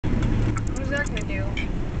not gonna do.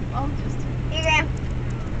 Oh, just. Here, Graham.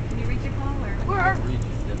 Can you reach it, Paul? Where?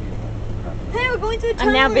 Hey, we're going to the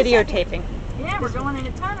tunnel. I'm now videotaping. Yeah, we're going in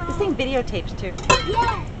a tunnel. This thing videotapes too.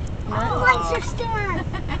 Yeah. Oh. Lights are still on.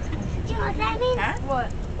 Do you know what that means? Huh?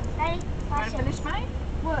 What? Ready? Want Watch to it. finish mine?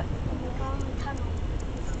 What? We're going in the tunnel.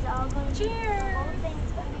 This is all going to be, Cheers. the whole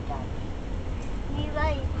thing's going to be done. Need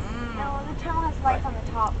lights. No, the tunnel has lights on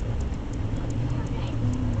the top.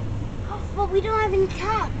 But we don't have any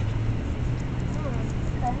top.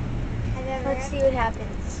 Let's see what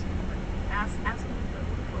happens. Ask him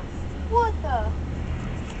What the?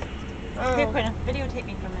 Here, Quinn, videotape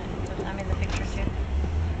me for a minute. So I'm in the picture too.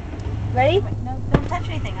 Ready? Wait, no, don't touch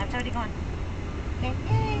anything. I've already gone. Okay.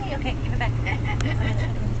 Yay. Okay, give it back.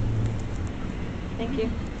 Thank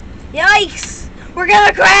you. Yikes! We're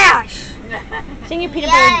gonna crash! Sing your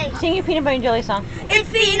Yay. sing your peanut butter and jelly song. It's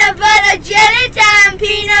peanut butter jelly time!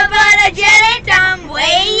 Peanut butter jelly time!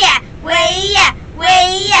 Way yeah! Way yeah!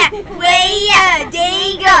 Way yeah! Way yeah!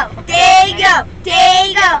 There you go! There you go! There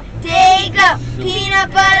you go! There you go!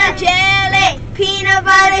 Peanut butter jelly! Peanut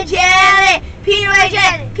butter jelly! Peanut butter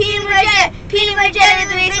jelly! Peanut butter jelly! Peanut butter jelly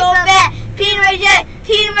is me so fat! Peanut butter jelly!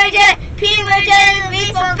 Peanut butter jelly! Peanut butter jelly is me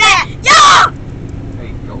so fat! Yeah! There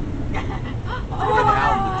you go. Look at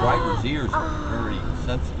how the driver's ears are very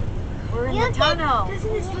sensitive. We're in You the tunnel.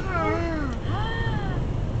 Doesn't this look around?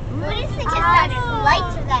 What is it? Just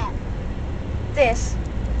lights or that? This.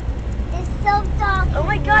 It's so dark. Oh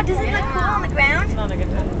my god, does it look cool on the ground? It's not a good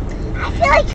time. I feel like